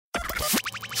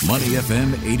Money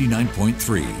FM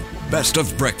 89.3. Best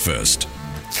of breakfast.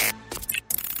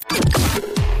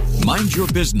 Mind your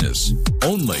business.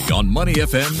 Only on Money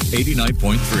FM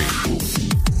 89.3.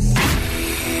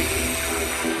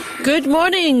 Good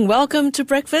morning. Welcome to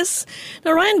breakfast.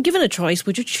 Now, Ryan, given a choice,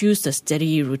 would you choose the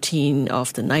steady routine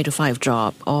of the 9 to 5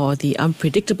 job or the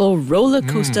unpredictable roller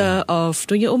coaster of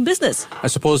doing your own business? I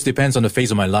suppose it depends on the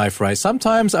phase of my life, right?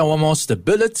 Sometimes I want more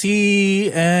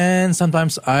stability, and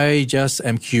sometimes I just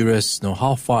am curious,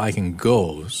 how far I can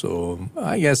go. So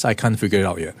I guess I can't figure it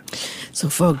out yet. So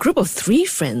for a group of 3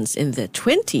 friends in their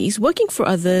 20s, working for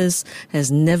others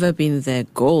has never been their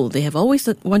goal. They have always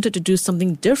wanted to do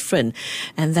something different,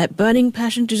 and that burning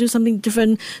passion to do something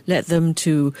different led them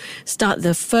to start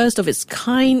the first of its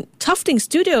kind tufting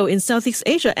studio in Southeast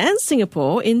Asia and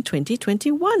Singapore in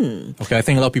 2021. Okay, I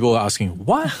think a lot of people are asking,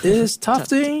 what is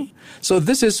tufting? So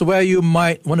this is where you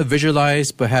might want to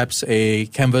visualize perhaps a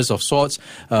canvas of sorts,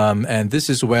 and this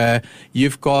is where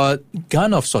you've got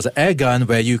gun of sorts, an air gun,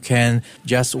 where you can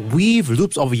just weave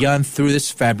loops of yarn through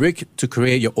this fabric to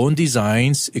create your own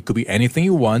designs. It could be anything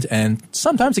you want, and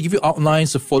sometimes they give you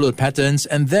outlines to follow the patterns,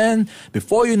 and then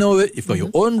before you know it, you've got your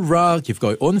own rug, you've got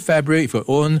your own fabric, you've got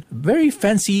your own very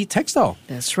fancy textile.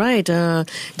 That's right.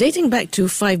 Dating back to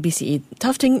 5 BCE,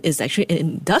 tufting is actually an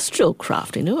industrial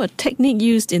craft, a technique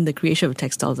used in the creation of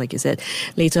textiles, like you said.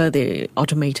 Later, they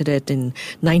automated it in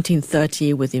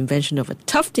 1930 with the invention of a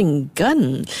tufting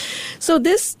gun. So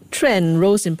this trend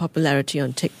rose in popularity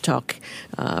on TikTok,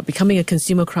 becoming a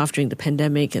consumer craft during the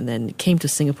pandemic, and then came to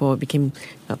Singapore, became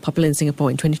popular in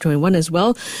Singapore in 2021 as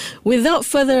well. Without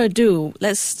further ado,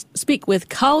 let's speak with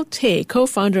Carl Tay,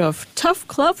 co-founder of Tuft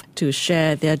Club, to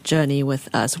share their journey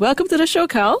with us. Welcome to the show,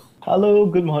 Carl. Hello,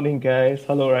 good morning, guys.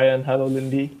 Hello, Ryan. Hello,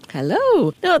 Lindy.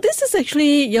 Hello. Now, this is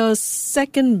actually your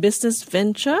second business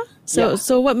venture.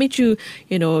 So what made you,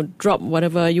 drop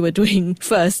whatever you were doing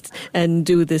first and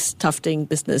do this tufting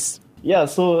business? Yeah,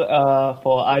 so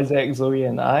for Isaac, Zoe,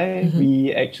 and I,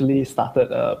 we actually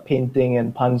started a painting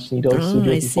and punch needle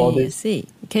studio before this. I see.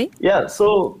 Okay. Yeah,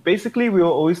 so basically we were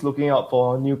always looking out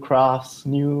for new crafts,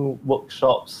 new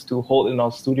workshops to hold in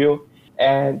our studio.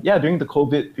 And during the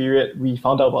COVID period, we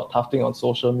found out about tufting on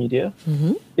social media.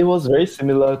 It was very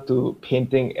similar to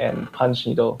painting and punch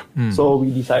needle. So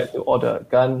we decided to order a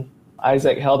gun.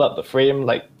 Isaac held up the frame,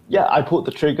 I pulled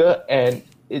the trigger and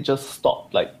it just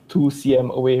stopped 2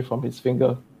 cm away from his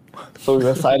finger. So we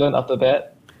were silent after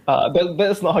that.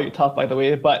 That's not how you tuft, by the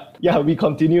way. But we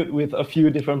continued with a few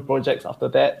different projects after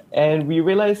that. And we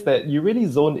realized that you really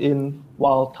zone in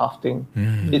while tufting.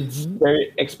 It's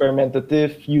very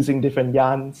experimentative, using different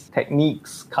yarns,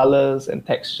 techniques, colors, and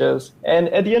textures. And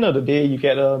at the end of the day, you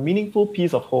get a meaningful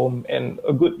piece of home and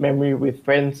a good memory with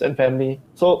friends and family.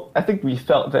 So I think we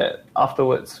felt that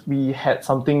afterwards, we had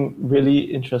something really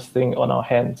interesting on our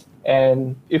hands.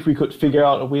 And if we could figure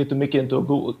out a way to make it into a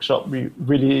good workshop, we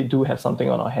really do have something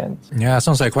on our hands. Yeah, it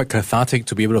sounds like quite cathartic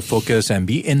to be able to focus and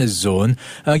be in the zone.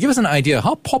 Give us an idea.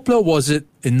 How popular was it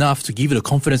enough to give you the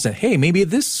confidence that, hey, maybe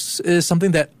this is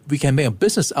something that we can make a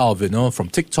business out of, from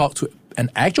TikTok to an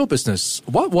actual business?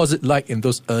 What was it like in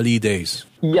those early days?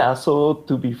 Yeah, so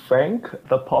to be frank,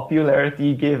 the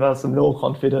popularity gave us no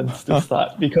confidence to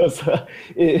start because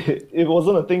it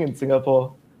wasn't a thing in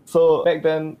Singapore. So back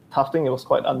then, tufting, it was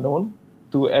quite unknown.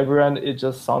 To everyone, it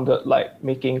just sounded like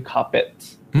making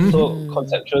carpets. So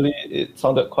conceptually, it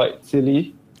sounded quite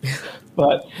silly.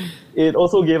 But it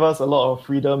also gave us a lot of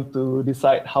freedom to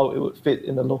decide how it would fit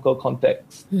in the local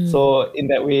context. So in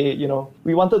that way,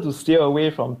 we wanted to steer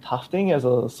away from tufting as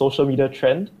a social media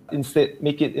trend. Instead,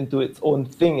 make it into its own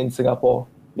thing in Singapore.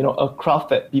 A craft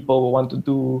that people will want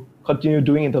to continue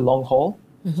doing in the long haul.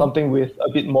 Something with a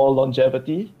bit more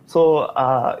longevity. So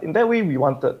in that way, we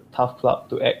wanted Tuft Club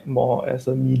to act more as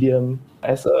a medium,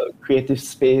 as a creative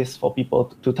space for people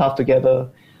to tuft together.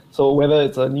 So whether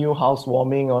it's a new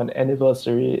housewarming or an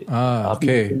anniversary, people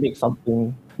can make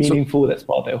something meaningful that's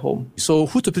part of their home. So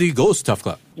who typically goes to Tuft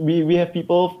Club? We have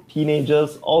people,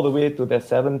 teenagers, all the way to their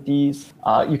 70s.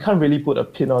 You can't really put a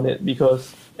pin on it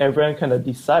because everyone kind of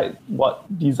decides what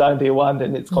design they want,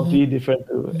 and it's completely different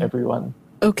to everyone.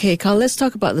 Okay, Carl, let's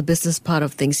talk about the business part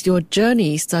of things. Your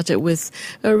journey started with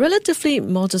a relatively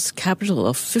modest capital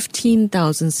of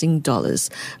 15,000 Sing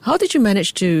dollars. How did you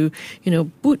manage to,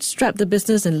 bootstrap the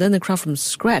business and learn the craft from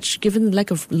scratch, given the lack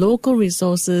of local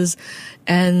resources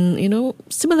and,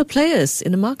 similar players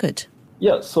in the market?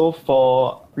 Yeah, so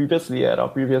previously at our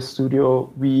previous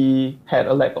studio, we had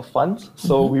a lack of funds.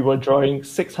 So we were drawing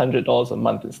 $600 a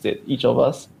month instead, each of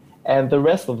us. And the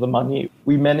rest of the money,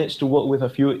 we managed to work with a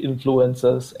few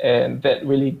influencers, and that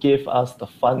really gave us the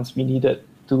funds we needed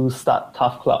to start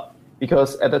Tuft Club.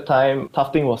 because at the time,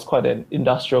 tufting was quite an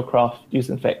industrial craft used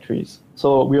in factories.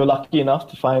 So we were lucky enough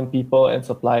to find people and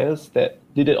suppliers that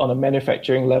did it on a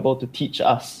manufacturing level to teach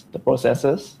us the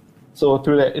processes. So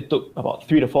through that, it took about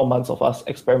 3 to 4 months of us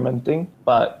experimenting,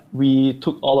 but we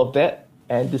took all of that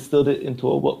and distilled it into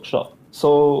a workshop.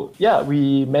 So yeah,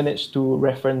 we managed to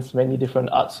reference many different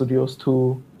art studios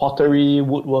to pottery,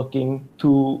 woodworking,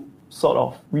 to sort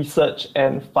of research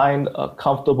and find a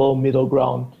comfortable middle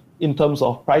ground in terms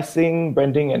of pricing,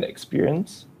 branding, and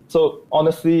experience. So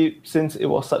honestly, since it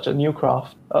was such a new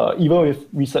craft, even with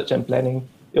research and planning,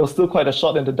 it was still quite a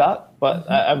shot in the dark, but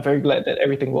I'm very glad that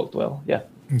everything worked well. Yeah.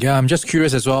 Yeah, I'm just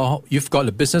curious as well. You've got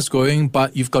the business going,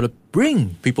 but you've got to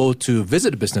bring people to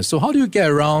visit the business. So how do you get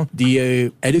around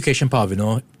the education part,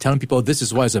 telling people this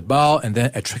is what it's about and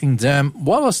then attracting them?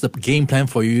 What was the game plan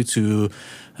for you to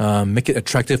make it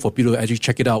attractive for people to actually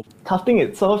check it out? Tufting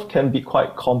itself can be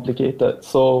quite complicated,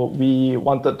 so we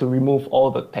wanted to remove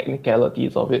all the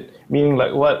technicalities of it, meaning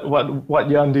like what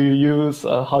yarn do you use,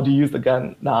 how do you use the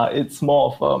gun. It's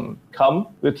more of come,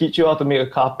 we'll teach you how to make a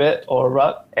carpet or a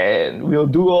rug, and we'll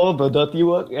do all the dirty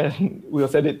work and we'll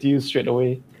send it to you straight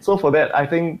away. So for that, I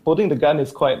think holding the gun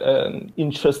is quite an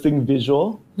interesting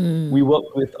visual. We work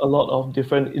with a lot of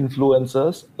different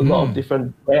influencers, a lot of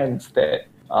different brands that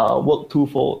work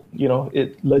twofold.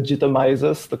 It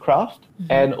legitimizes the craft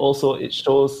and also it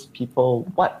shows people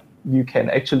what you can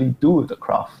actually do with the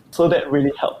craft. So that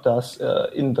really helped us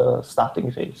in the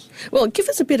starting phase. Well, give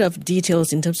us a bit of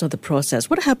details in terms of the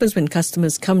process. What happens when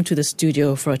customers come to the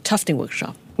studio for a tufting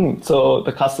workshop? So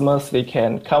the customers, they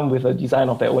can come with a design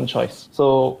of their own choice.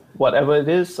 So whatever it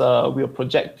is, we'll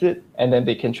project it and then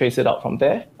they can trace it out from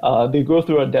there. They go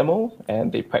through a demo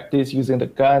and they practice using the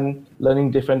gun, learning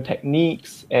different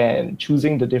techniques and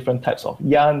choosing the different types of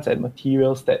yarns and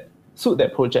materials that suit their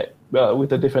project with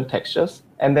the different textures.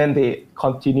 And then they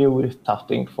continue with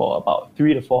tufting for about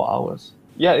 3 to 4 hours.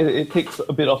 Yeah, it takes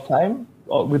a bit of time.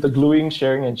 With the gluing,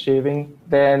 sharing, and shaving,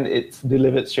 then it's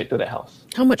delivered straight to the house.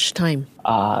 How much time?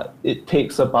 It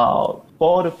takes about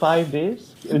 4 to 5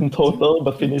 days in total,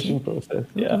 the finishing process.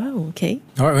 Yeah. Wow, okay.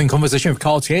 All right, we're in conversation with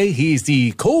Carl Tay. He's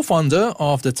the co-founder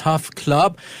of the Tuft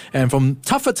Club. And from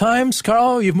tougher times,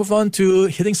 Carl, you've moved on to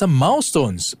hitting some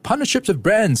milestones, partnerships with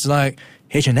brands like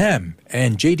H&M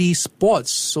and JD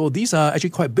Sports. So these are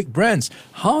actually quite big brands.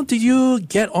 How did you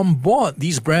get on board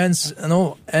these brands,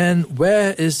 and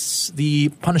where is the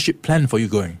partnership plan for you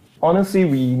going? Honestly,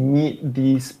 we meet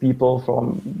these people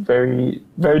from very,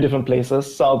 very different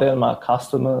places. Some of them are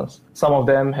customers. Some of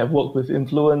them have worked with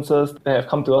influencers that have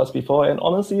come to us before. And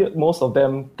honestly, most of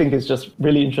them think it's just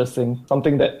really interesting,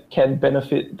 something that can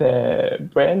benefit their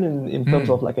brand in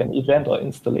terms of like an event or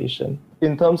installation.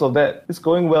 In terms of that, it's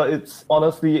going well. It's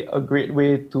honestly a great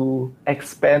way to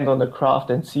expand on the craft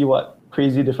and see what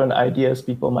crazy different ideas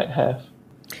people might have.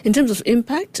 In terms of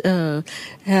impact,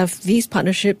 have these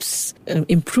partnerships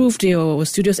improved your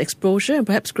studio's exposure and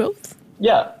perhaps growth?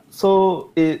 Yeah,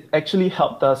 so it actually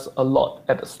helped us a lot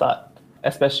at the start,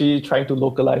 especially trying to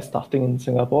localize tufting in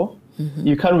Singapore.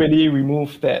 You can't really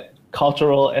remove that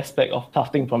cultural aspect of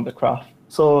tufting from the craft.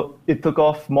 So it took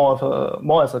off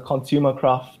more as a consumer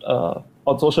craft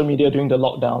on social media during the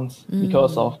lockdowns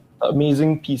because of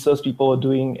amazing pieces people were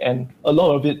doing, and a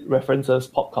lot of it references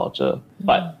pop culture.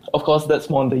 But of course, that's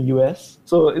more in the US.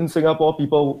 So in Singapore,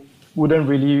 people wouldn't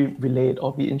really relate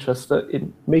or be interested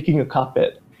in making a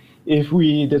carpet if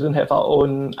we didn't have our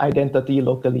own identity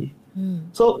locally.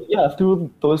 So yeah, through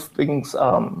those things,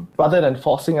 rather than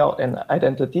forcing out an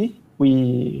identity,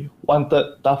 we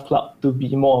wanted Tuft Club to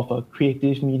be more of a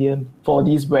creative medium for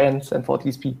these brands and for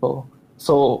these people.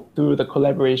 So through the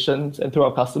collaborations and through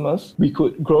our customers, we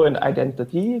could grow an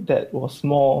identity that was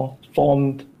more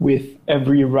formed with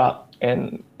every rug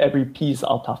and every piece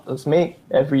our tufters make,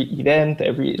 every event,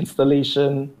 every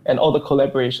installation, and all the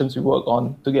collaborations we work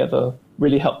on together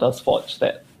really helped us forge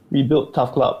that. We built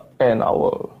Tuft Club and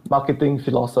our marketing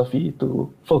philosophy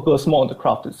to focus more on the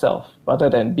craft itself rather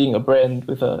than being a brand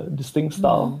with a distinct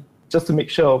style, just to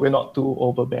make sure we're not too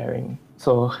overbearing.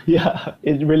 So yeah,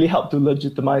 it really helped to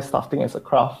legitimize tufting as a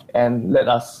craft and let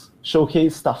us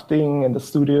showcase tufting in the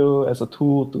studio as a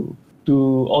tool to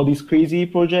do all these crazy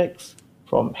projects,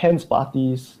 from hands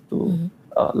parties to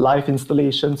live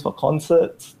installations for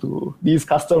concerts to these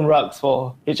custom rugs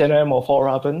for H&M or for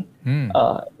Raven.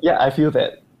 I feel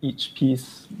that each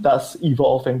piece does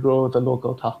evolve and grow the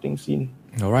local tufting scene.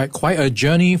 All right, quite a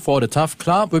journey for the Tuft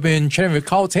Club. We've been chatting with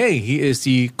Carl Tay. He is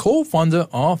the co-founder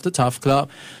of the Tuft Club.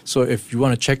 So if you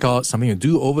want to check out something to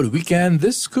do over the weekend,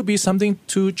 this could be something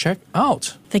to check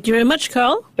out. Thank you very much,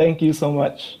 Carl. Thank you so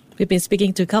much. We've been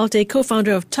speaking to Carl Tay,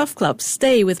 co-founder of Tuft Club.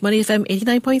 Stay with Money FM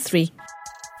 89.3.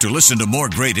 To listen to more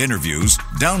great interviews,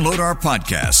 download our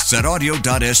podcasts at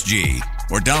audio.sg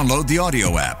or download the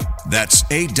audio app. That's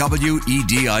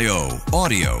AWEDIO,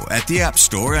 audio at the App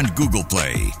Store and Google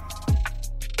Play.